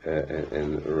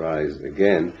and rise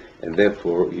again. And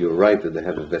therefore, you're right that they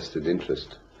have a vested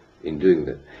interest in doing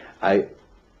that. I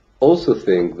also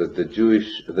think that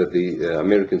the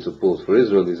American support for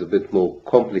Israel is a bit more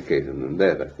complicated than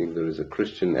that. I think there is a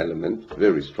Christian element,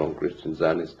 very strong Christian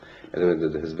Zionist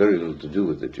element, that has very little to do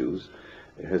with the Jews.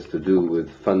 It has to do with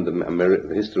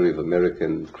the history of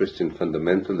American Christian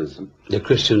fundamentalism. The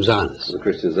Christian Zionists. The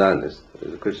Christian Zionists,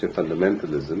 the Christian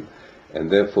fundamentalism, and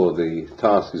therefore the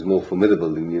task is more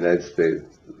formidable in the United States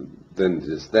than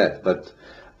just that. But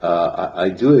I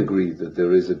do agree that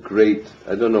there is a great,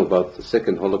 I don't know about the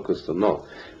second Holocaust or not,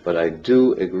 but I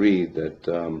do agree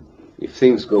that if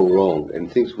things go wrong, and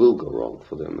things will go wrong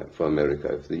for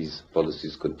America if these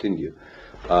policies continue,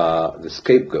 the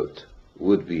scapegoat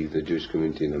would be the Jewish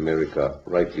community in America,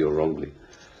 rightly or wrongly.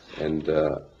 And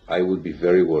I would be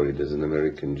very worried as an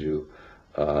American Jew,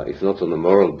 if not on a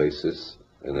moral basis,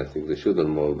 and I think they should on a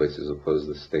moral basis oppose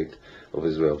the state of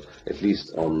Israel, at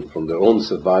least from their own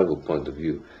survival point of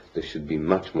view, they should be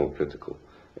much more critical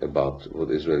about what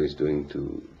Israel is doing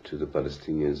to the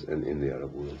Palestinians and in the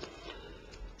Arab world.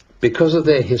 Because of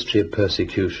their history of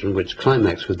persecution, which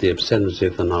climaxed with the obscenity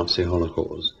of the Nazi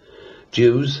Holocaust,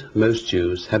 Jews, most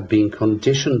Jews, have been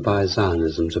conditioned by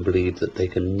Zionism to believe that they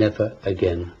can never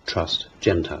again trust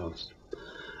Gentiles,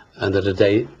 and that a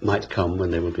day might come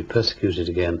when they will be persecuted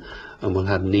again and will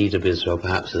have need of Israel,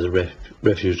 perhaps as a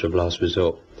refuge of last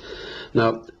resort.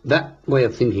 Now, that way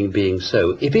of thinking being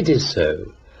so, if it is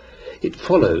so, it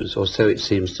follows, or so it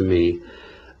seems to me,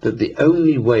 that the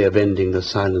only way of ending the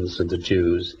silence of the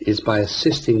Jews is by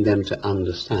assisting them to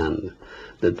understand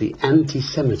that the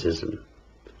anti-Semitism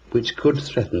which could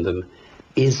threaten them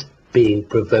is being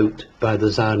provoked by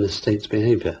the Zionist state's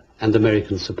behavior and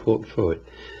American support for it.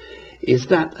 Is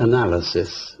that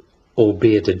analysis,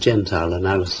 albeit a Gentile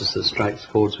analysis, that strikes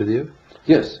chords with you?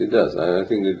 Yes, it does. I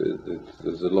think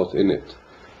there's a lot in it.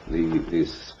 The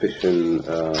suspicion,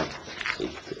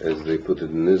 as they put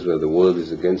it in Israel, the world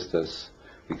is against us,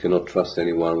 we cannot trust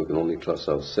anyone, we can only trust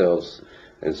ourselves,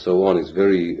 and so on, is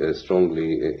very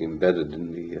strongly embedded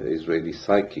in the Israeli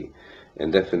psyche.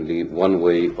 And definitely one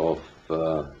way of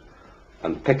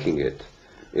unpacking it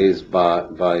is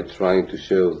by trying to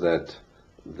show that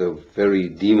the very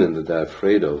demon that they're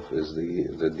afraid of is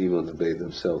the demon that they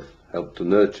themselves help to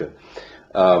nurture.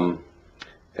 But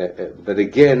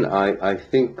again, I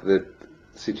think that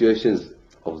situations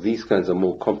of these kinds are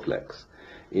more complex.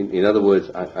 In other words,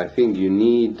 I think you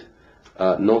need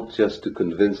not just to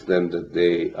convince them that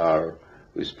they are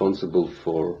responsible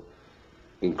for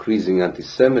increasing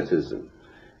anti-Semitism,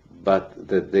 but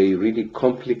that they really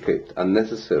complicate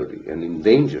unnecessarily and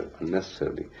endanger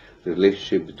unnecessarily the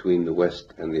relationship between the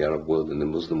West and the Arab world and the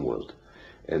Muslim world.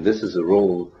 And this is a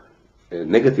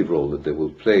negative role that they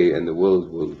will play, and the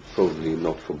world will probably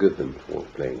not forgive them for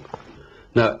playing.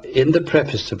 Now, in the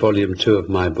preface to Volume 2 of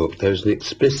my book, there is an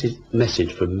explicit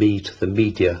message from me to the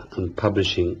media and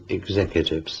publishing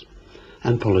executives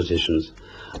and politicians.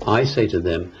 I say to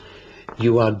them,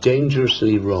 you are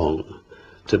dangerously wrong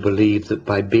to believe that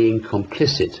by being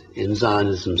complicit in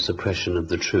Zionism's suppression of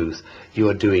the truth, you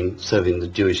are serving the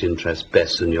Jewish interest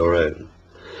better than your own.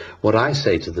 What I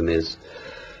say to them is,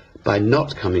 by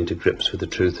not coming to grips with the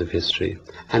truth of history,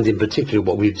 and in particular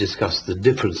what we've discussed, the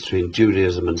difference between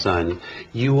Judaism and Zionism,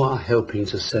 you are helping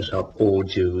to set up all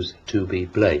Jews to be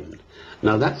blamed.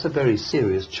 Now that's a very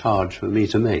serious charge for me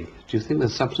to make. Do you think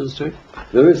there's substance to it?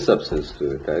 There is substance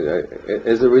to it.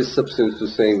 As there is substance to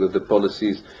saying that the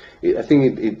policies I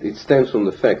think it stems from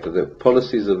the fact that the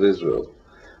policies of Israel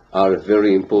are a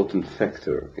very important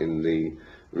factor in the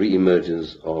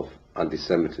re-emergence of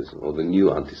anti-Semitism, or the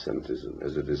new anti-Semitism,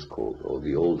 as it is called, or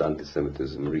the old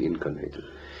anti-Semitism reincarnated.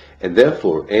 And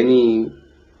therefore, any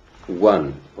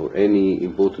one or any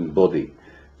important body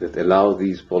that allows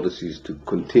these policies to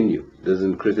continue,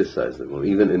 doesn't criticize them or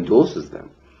even endorses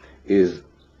them, is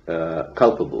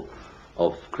culpable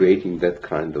of creating that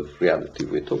kind of reality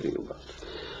we're talking about.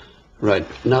 Right.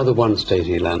 Now the one state,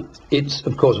 Ilan. It's,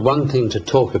 of course, one thing to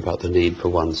talk about the need for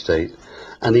one state,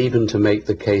 and even to make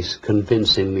the case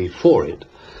convincingly for it,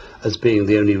 as being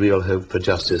the only real hope for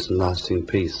justice and lasting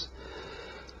peace.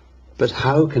 But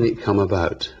how can it come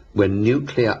about when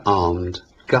nuclear-armed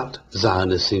gut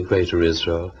Zionists in Greater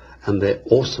Israel and their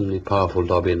awesomely powerful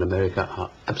lobby in America are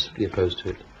absolutely opposed to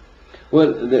it?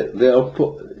 Well,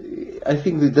 I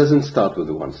think it doesn't start with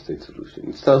the one-state solution.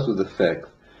 It starts with the fact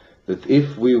that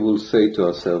if we will say to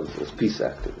ourselves as peace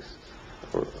activists,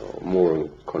 or more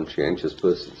conscientious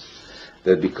persons,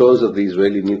 that because of the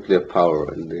Israeli nuclear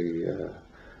power and the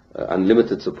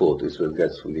unlimited support Israel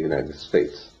gets from the United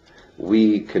States,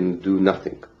 we can do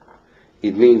nothing.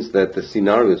 It means that the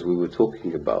scenarios we were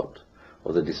talking about,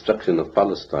 or the destruction of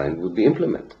Palestine, would be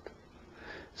implemented.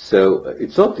 So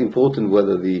it's not important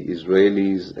whether the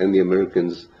Israelis and the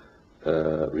Americans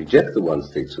reject the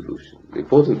one-state solution. The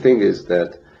important thing is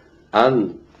that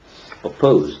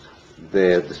unopposed,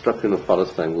 the destruction of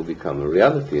Palestine will become a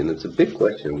reality. And it's a big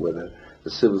question whether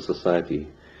the civil society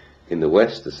in the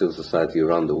West, the civil society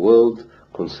around the world,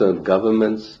 concerned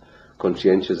governments,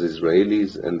 conscientious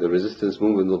Israelis, and the resistance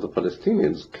movement of the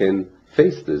Palestinians can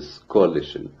face this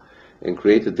coalition and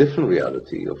create a different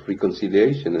reality of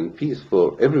reconciliation and peace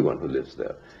for everyone who lives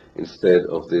there, instead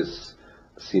of this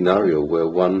scenario where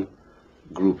one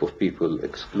group of people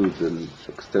excludes and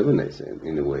exterminates,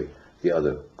 in a way, the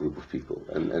other group of people.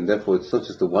 And therefore, it's not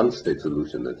just the one-state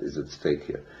solution that is at stake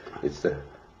here. It's the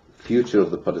future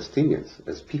of the Palestinians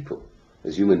as people,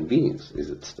 as human beings, is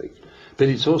at stake. But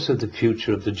it's also the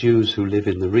future of the Jews who live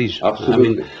in the region. Absolutely.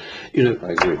 I mean, you know,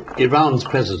 I agree. Iran's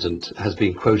president has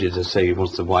been quoted as saying he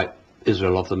wants to wipe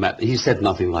Israel off the map. He said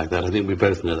nothing like that. I think we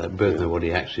both know that. We both know what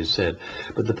he actually said.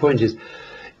 But the point is,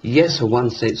 yes, a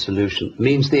one-state solution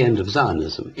means the end of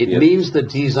Zionism. It means the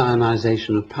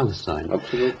de-Zionization of Palestine.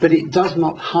 Absolutely. But it does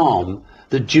not harm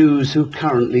the Jews who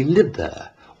currently live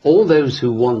there. All those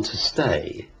who want to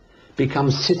stay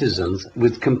become citizens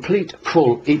with complete,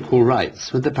 full, equal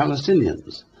rights with the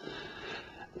Palestinians.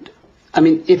 I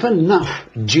mean, if enough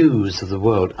Jews of the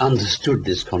world understood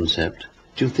this concept,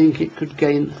 do you think it could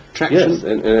gain traction? Yes,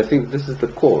 and I think this is the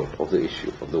core of the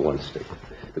issue of the one state.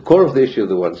 The core of the issue of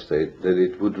the one state, that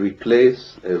it would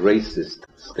replace a racist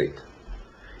state.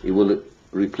 It will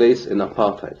replace an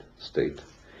apartheid state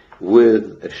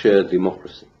with a shared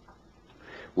democracy,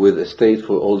 with a state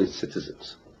for all its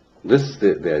citizens. This is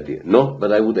the idea.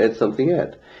 But I would add something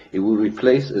else. It will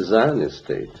replace a Zionist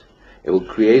state. It will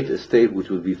create a state which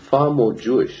will be far more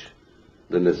Jewish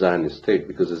than the Zionist state,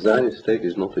 because the Zionist state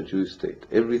is not a Jewish state.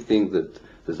 Everything that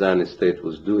the Zionist state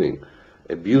was doing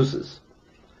abuses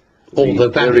all the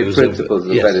very principles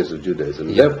and yes. values of Judaism.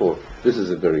 Yeah. Therefore, this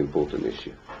is a very important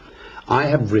issue. I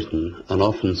have written, and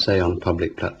often say on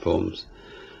public platforms,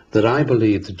 that I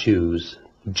believe the Jews,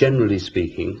 generally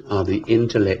speaking, are the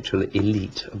intellectual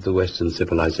elite of the Western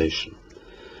civilization,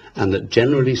 and that,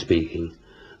 generally speaking,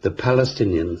 the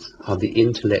Palestinians are the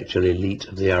intellectual elite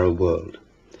of the Arab world.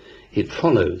 It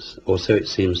follows, or so it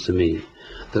seems to me,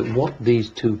 that what these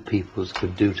two peoples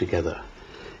could do together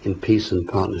in peace and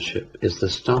partnership is the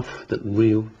stuff that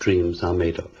real dreams are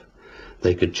made of.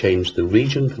 They could change the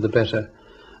region for the better,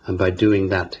 and by doing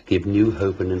that give new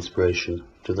hope and inspiration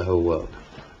to the whole world.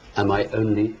 Am I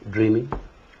only dreaming?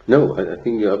 No, I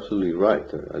think you're absolutely right.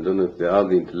 I don't know if they are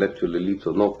the intellectual elites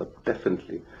or not, but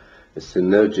definitely a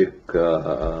synergic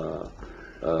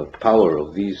power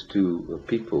of these two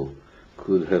people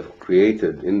could have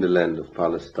created in the land of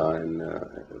Palestine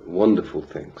wonderful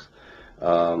things.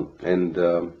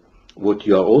 What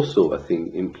you are also, I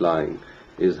think, implying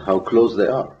is how close they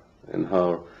are and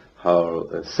how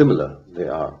similar they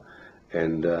are.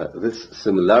 And this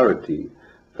similarity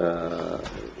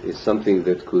is something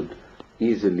that could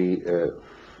easily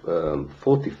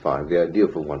fortify the idea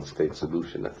of a one-state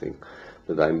solution, I think,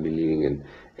 that I'm believing in.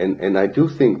 And I do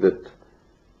think that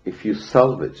if you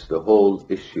salvage the whole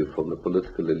issue from the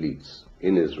political elites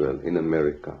in Israel, in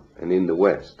America, and in the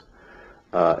West,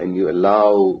 and you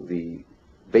allow the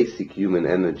basic human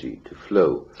energy to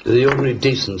flow. The ordinary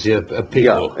decency of people.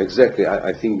 Yeah, exactly.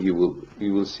 I think you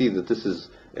will see that this is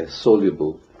a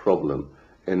soluble problem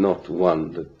and not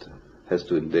one that has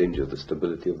to endanger the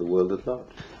stability of the world at large.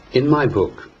 In my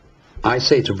book, I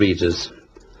say to readers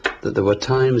that there were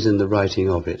times in the writing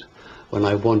of it when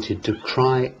I wanted to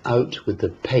cry out with the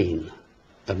pain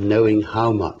of knowing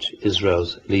how much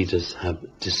Israel's leaders have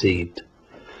deceived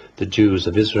the Jews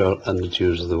of Israel and the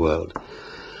Jews of the world.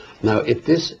 Now, if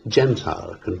this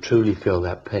Gentile can truly feel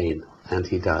that pain, and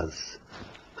he does,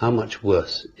 how much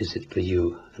worse is it for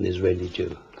you, an Israeli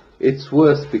Jew? It's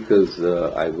worse because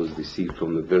I was deceived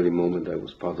from the very moment I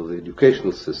was part of the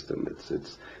educational system.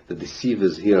 It's the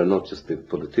deceivers here are not just the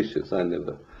politicians. I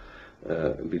never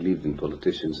believed in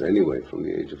politicians anyway from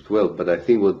the age of 12, but I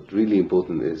think what's really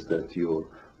important is that your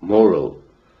moral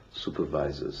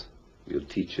supervisors, your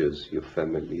teachers, your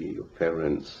family, your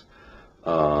parents,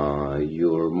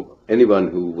 anyone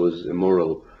who was a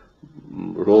moral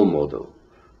role model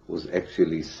was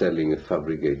actually selling a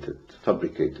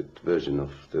fabricated version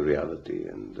of the reality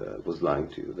and was lying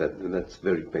to you. That's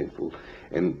very painful,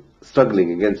 and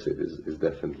struggling against it is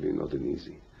definitely not an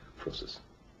easy process.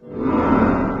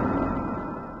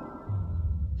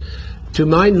 To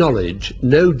my knowledge,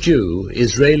 no Jew,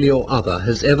 Israeli or other,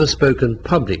 has ever spoken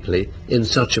publicly in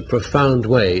such a profound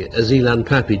way as Ilan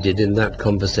Pappe did in that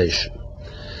conversation.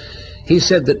 He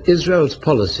said that Israel's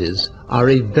policies are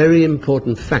a very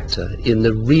important factor in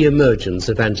the re-emergence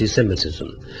of anti-Semitism,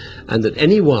 and that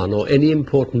anyone or any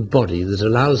important body that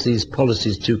allows these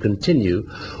policies to continue,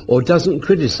 or doesn't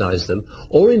criticize them,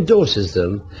 or endorses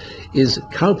them, is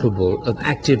culpable of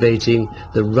activating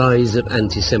the rise of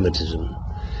anti-Semitism.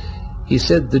 He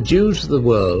said the Jews of the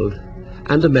world,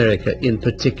 and America in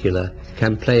particular,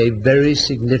 can play a very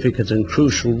significant and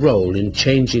crucial role in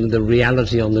changing the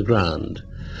reality on the ground,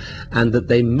 and that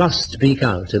they must speak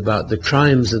out about the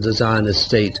crimes of the Zionist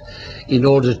state in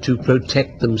order to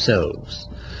protect themselves.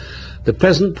 The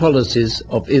present policies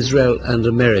of Israel and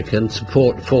American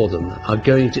support for them are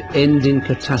going to end in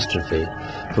catastrophe,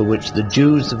 for which the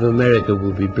Jews of America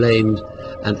will be blamed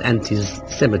and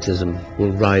anti-Semitism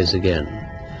will rise again.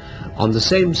 On the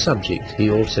same subject, he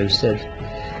also said,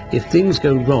 if things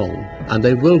go wrong, and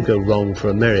they will go wrong for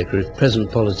America if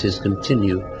present policies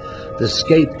continue, the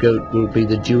scapegoat will be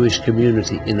the Jewish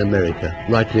community in America,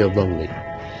 rightly or wrongly.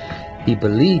 He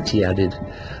believed, he added,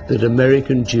 that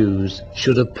American Jews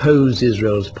should oppose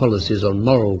Israel's policies on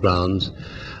moral grounds,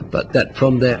 but that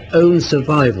from their own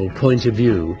survival point of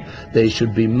view, they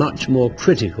should be much more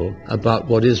critical about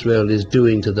what Israel is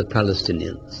doing to the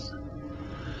Palestinians.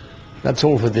 That's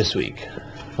all for this week.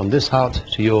 From this heart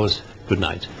to yours, good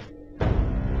night.